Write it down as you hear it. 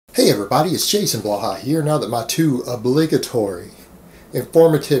Hey everybody, it's Jason Blaha here. Now that my two obligatory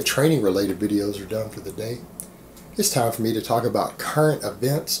informative training related videos are done for the day, it's time for me to talk about current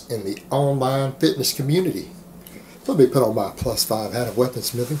events in the online fitness community. Let me put on my +5 hat of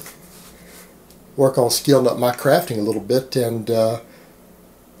weaponsmithing, work on skilling up my crafting a little bit, and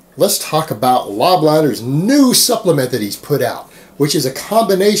let's talk about Lobliner's new supplement that he's put out, which is a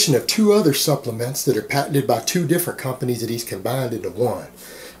combination of two other supplements that are patented by two different companies that he's combined into one.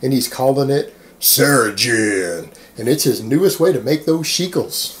 And he's calling it Ceragen. And it's his newest way to make those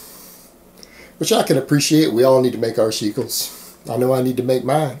shekels, which I can appreciate. We all need to make our shekels. I know I need to make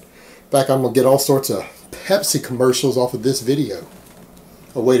mine. In fact, I'm going to get all sorts of Pepsi commercials off of this video.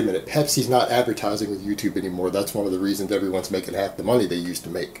 Oh, wait a minute. Pepsi's not advertising with YouTube anymore. That's one of the reasons everyone's making half the money they used to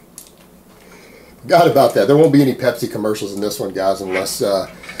make. Forgot about that. There won't be any Pepsi commercials in this one, guys, unless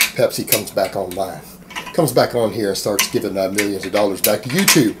Pepsi comes back online. Comes back on here and starts giving millions of dollars back to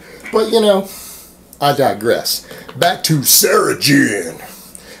YouTube. But, you know, I digress. Back to Ceragen.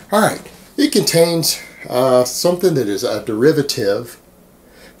 Alright, it contains something that is a derivative.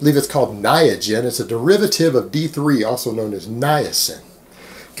 I believe it's called Niagen. It's a derivative of D3, also known as niacin,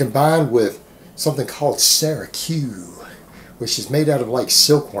 combined with something called Ceragen, which is made out of like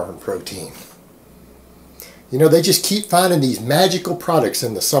silkworm protein. You know, they just keep finding these magical products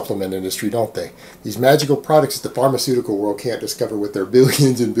in the supplement industry, don't they? These magical products that the pharmaceutical world can't discover with their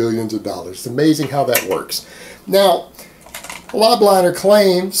billions and billions of dollars. It's amazing how that works. Now, Lobliner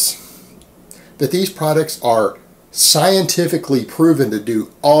claims that these products are scientifically proven to do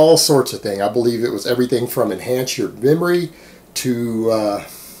all sorts of things. I believe it was everything from enhance your memory to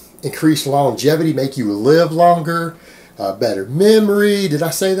increase longevity, make you live longer, better memory. Did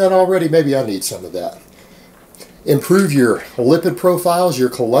I say that already? Maybe I need some of that. Improve your lipid profiles, your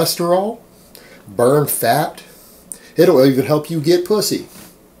cholesterol, burn fat. It'll even help you get pussy.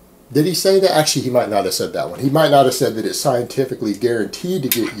 Did he say that? Actually, he might not have said that one. He might not have said that it's scientifically guaranteed to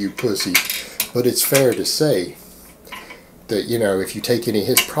get you pussy, but it's fair to say that, you know, if you take any of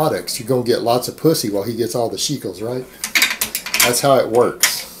his products, you're going to get lots of pussy while he gets all the shekels, right? That's how it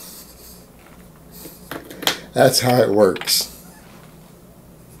works. That's how it works.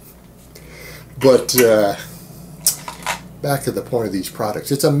 But, back to the point of these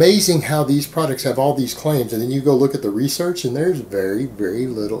products. It's amazing how these products have all these claims, and then you go look at the research, and there's very, very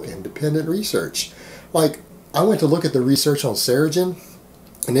little independent research. Like, I went to look at the research on Ceragen,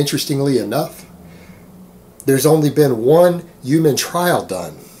 and interestingly enough, there's only been one human trial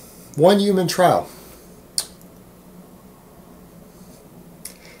done. One human trial.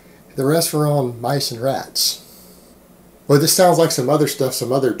 The rest were on mice and rats. Well, this sounds like some other stuff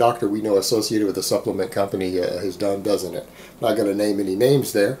some other doctor we know associated with a supplement company has done, doesn't it? I'm not going to name any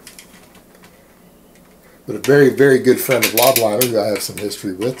names there. But a very, very good friend of Lobliner, who I have some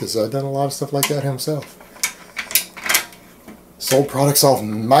history with, has done a lot of stuff like that himself. Sold products off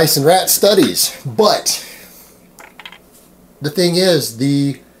mice and rat studies. But the thing is,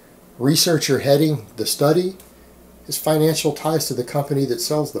 the researcher heading the study, his financial ties to the company that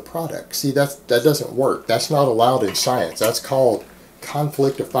sells the product. See, that doesn't work. That's not allowed in science. That's called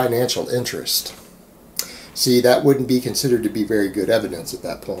conflict of financial interest. See, that wouldn't be considered to be very good evidence at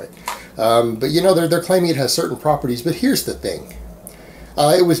that point. But you know, they're claiming it has certain properties. But here's the thing.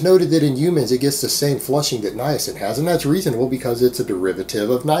 It was noted that in humans it gets the same flushing that niacin has, and that's reasonable because it's a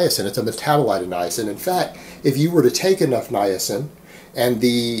derivative of niacin. It's a metabolite of niacin. In fact, if you were to take enough niacin, and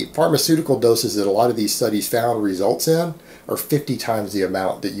the pharmaceutical doses that a lot of these studies found results in are 50 times the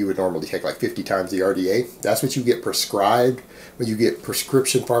amount that you would normally take, like 50 times the RDA. That's what you get prescribed when you get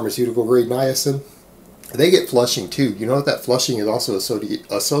prescription pharmaceutical grade niacin. They get flushing too. You know that flushing is also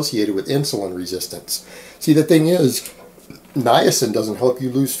associated with insulin resistance. See, the thing is, niacin doesn't help you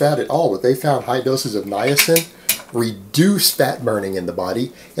lose fat at all, but they found high doses of niacin reduce fat burning in the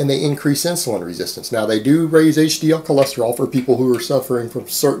body, and they increase insulin resistance. Now, they do raise HDL cholesterol for people who are suffering from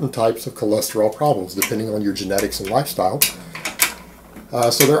certain types of cholesterol problems, depending on your genetics and lifestyle.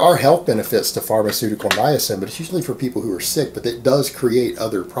 So there are health benefits to pharmaceutical niacin, but it's usually for people who are sick, but it does create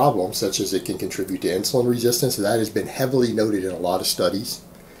other problems, such as it can contribute to insulin resistance. That has been heavily noted in a lot of studies.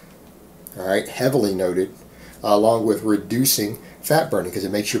 All right, heavily noted, along with reducing fat burning, because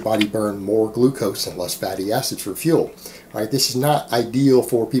it makes your body burn more glucose and less fatty acids for fuel. All right, this is not ideal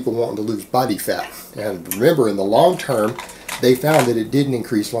for people wanting to lose body fat. And remember, in the long term, they found that it didn't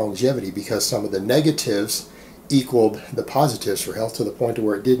increase longevity because some of the negatives equaled the positives for health, to the point to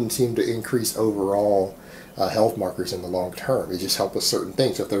where it didn't seem to increase overall health markers in the long term. It just helped with certain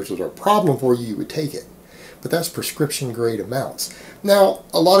things. So if there was a problem for you, you would take it. but that's prescription grade amounts. Now,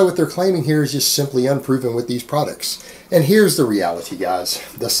 a lot of what they're claiming here is just simply unproven with these products. And here's the reality, guys.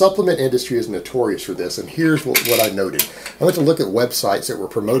 The supplement industry is notorious for this, and here's what I noted. I went to look at websites that were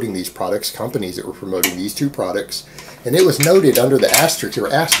promoting these products, companies that were promoting these two products, and it was noted under the asterisk, they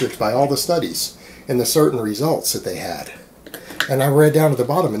were asterisked by all the studies and the certain results that they had. And I read down to the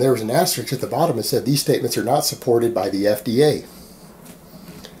bottom, and there was an asterisk at the bottom that said these statements are not supported by the FDA.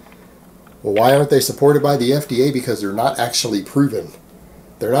 Well, why aren't they supported by the FDA? Because they're not actually proven.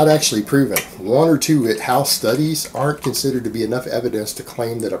 They're not actually proven. One or two in-house studies aren't considered to be enough evidence to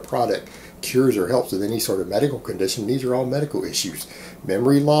claim that a product cures or helps with any sort of medical condition. These are all medical issues.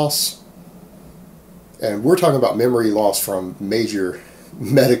 Memory loss, and we're talking about memory loss from major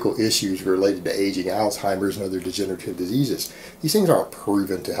medical issues related to aging, Alzheimer's, and other degenerative diseases. These things aren't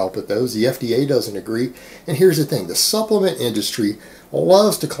proven to help with those. The FDA doesn't agree. And here's the thing. The supplement industry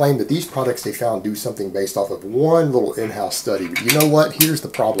loves to claim that these products they found do something based off of one little in-house study. But you know what? Here's the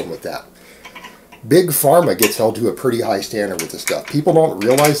problem with that. Big Pharma gets held to a pretty high standard with this stuff. People don't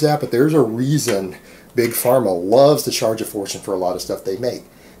realize that, but there's a reason Big Pharma loves to charge a fortune for a lot of stuff they make.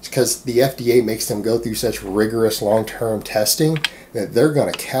 It's because the FDA makes them go through such rigorous long-term testing that they're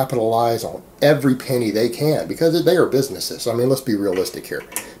going to capitalize on every penny they can because they are businesses. I mean, let's be realistic here.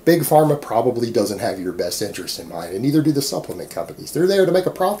 Big Pharma probably doesn't have your best interest in mind, and neither do the supplement companies. They're there to make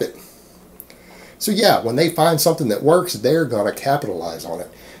a profit. So yeah, when they find something that works, they're going to capitalize on it.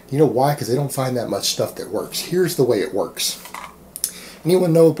 You know why? Because they don't find that much stuff that works. Here's the way it works.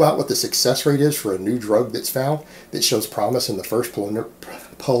 Anyone know about what the success rate is for a new drug that's found that shows promise in the first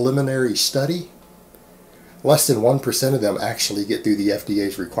preliminary study? Less than 1% of them actually get through the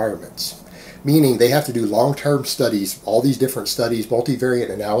FDA's requirements. Meaning they have to do long-term studies, all these different studies,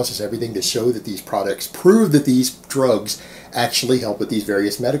 multivariate analysis, everything to show that these products prove that these drugs actually help with these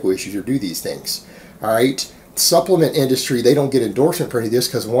various medical issues or do these things. All right? Supplement industry, they don't get endorsement for any of this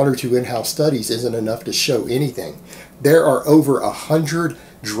because one or two in-house studies isn't enough to show anything. There are over 100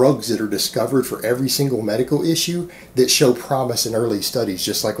 drugs that are discovered for every single medical issue that show promise in early studies,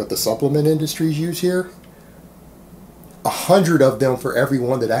 just like what the supplement industries use here. 100 of them for every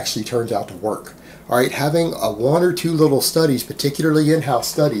one that actually turns out to work. All right, having one or two little studies, particularly in-house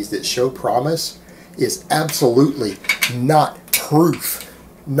studies that show promise, is absolutely not proof.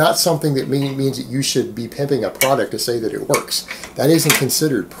 Not something that means that you should be pimping a product to say that it works. That isn't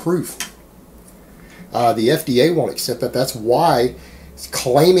considered proof. The FDA won't accept that. That's why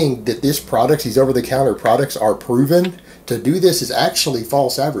claiming that this product, these over-the-counter products, are proven to do this is actually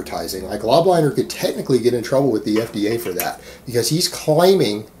false advertising. Like Lobliner could technically get in trouble with the FDA for that because he's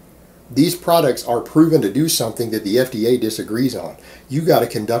claiming these products are proven to do something that the FDA disagrees on. You got to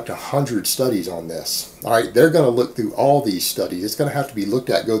conduct 100 studies on this. All right, they're going to look through all these studies. It's going to have to be looked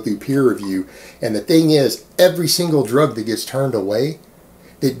at, go through peer review. And the thing is, every single drug that gets turned away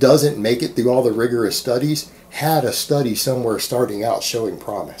that doesn't make it through all the rigorous studies had a study somewhere starting out showing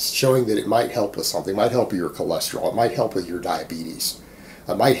promise, showing that it might help with something, might help with your cholesterol, it might help with your diabetes,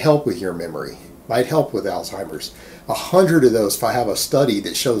 it might help with your memory, might help with Alzheimer's. 100 of those have a study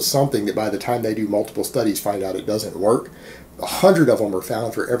that shows something that by the time they do multiple studies find out it doesn't work. 100 of them are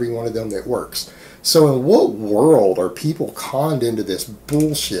found for every one of them that works. So in what world are people conned into this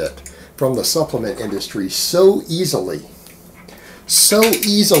bullshit from the supplement industry so easily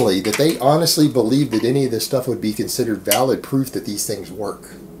that they honestly believe that any of this stuff would be considered valid proof that these things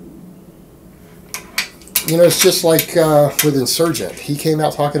work? You know, it's just like with Insurgent. He came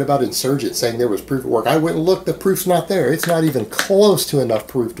out talking about Insurgent, saying there was proof of work. I went and looked, the proof's not there. It's not even close to enough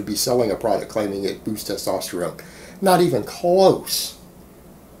proof to be selling a product claiming it boosts testosterone. Not even close.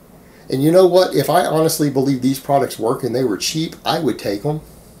 And you know what? If I honestly believe these products work and they were cheap, I would take them.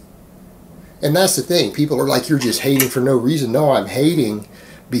 And that's the thing. People are like, you're just hating for no reason. No, I'm hating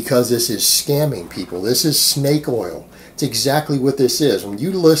because this is scamming people. This is snake oil. It's exactly what this is. When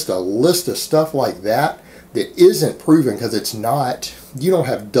you list a list of stuff like that isn't proven, because it's not, you don't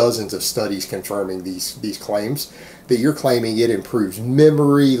have dozens of studies confirming these claims, that you're claiming it improves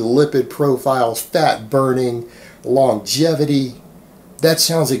memory, lipid profiles, fat burning, longevity. That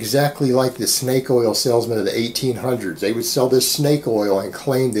sounds exactly like the snake oil salesman of the 1800s. They would sell this snake oil and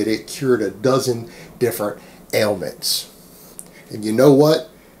claim that it cured a dozen different ailments. And you know what?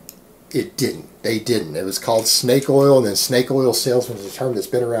 It didn't. They didn't. It was called snake oil, and then snake oil salesman is a term that's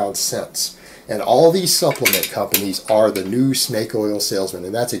been around since. And all these supplement companies are the new snake oil salesmen,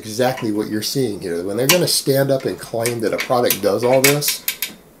 and that's exactly what you're seeing here. When they're going to stand up and claim that a product does all this,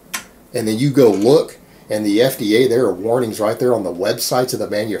 and then you go look, And the FDA, there are warnings right there on the websites of the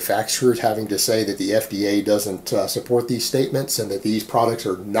manufacturers having to say that the FDA doesn't support these statements and that these products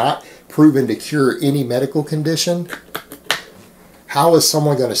are not proven to cure any medical condition. How is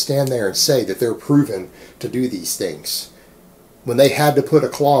someone going to stand there and say that they're proven to do these things when they had to put a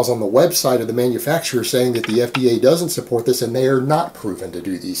clause on the website of the manufacturer saying that the FDA doesn't support this and they are not proven to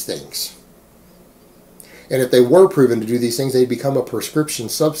do these things? And if they were proven to do these things, they'd become a prescription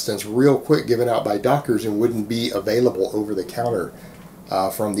substance real quick given out by doctors and wouldn't be available over the counter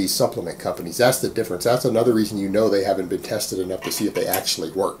from these supplement companies. That's the difference. That's another reason you know they haven't been tested enough to see if they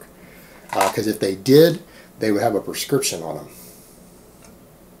actually work. Because if they did, they would have a prescription on them.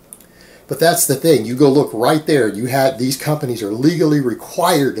 But that's the thing. You go look right there. You had these companies are legally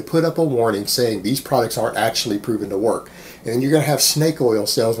required to put up a warning saying these products aren't actually proven to work. And then you're going to have snake oil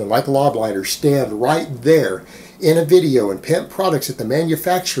salesmen like Lobliner stand right there in a video and pimp products that the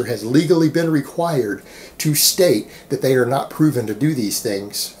manufacturer has legally been required to state that they are not proven to do these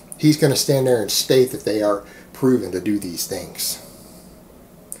things. He's going to stand there and state that they are proven to do these things.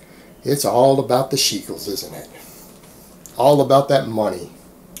 It's all about the shekels, isn't it? All about that money.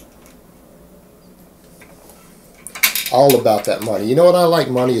 All about that money. You know what? I like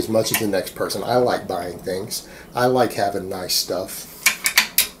money as much as the next person. I like buying things. I like having nice stuff.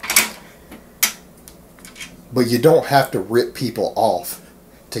 But you don't have to rip people off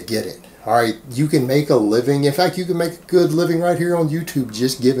to get it. Alright, you can make a living. In fact, you can make a good living right here on YouTube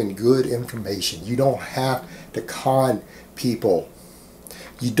just giving good information. You don't have to con people.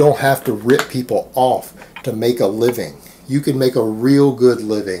 You don't have to rip people off to make a living. You can make a real good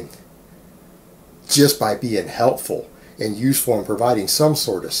living just by being helpful and useful in providing some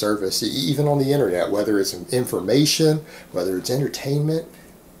sort of service, even on the internet, whether it's information, whether it's entertainment.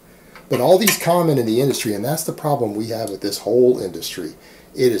 But all these common in the industry, and that's the problem we have with this whole industry.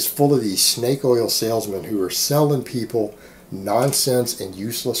 It is full of these snake oil salesmen who are selling people nonsense and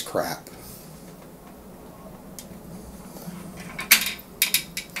useless crap.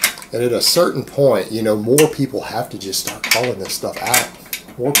 And at a certain point, you know, more people have to just start calling this stuff out.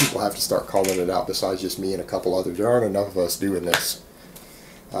 More people have to start calling it out besides just me and a couple others. There aren't enough of us doing this.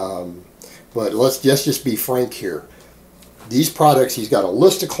 But let's just be frank here. These products, he's got a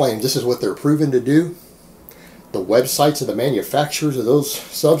list of claims. This is what they're proven to do. The websites of the manufacturers of those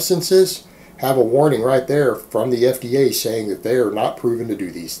substances have a warning right there from the FDA saying that they are not proven to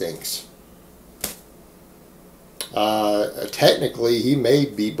do these things. Technically, he may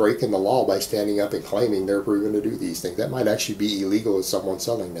be breaking the law by standing up and claiming they're proven to do these things. That might actually be illegal as someone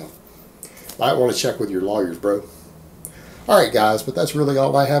selling them. Might want to check with your lawyers, bro. Alright guys, but that's really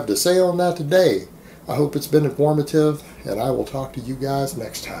all I have to say on that today. I hope it's been informative, and I will talk to you guys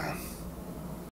next time.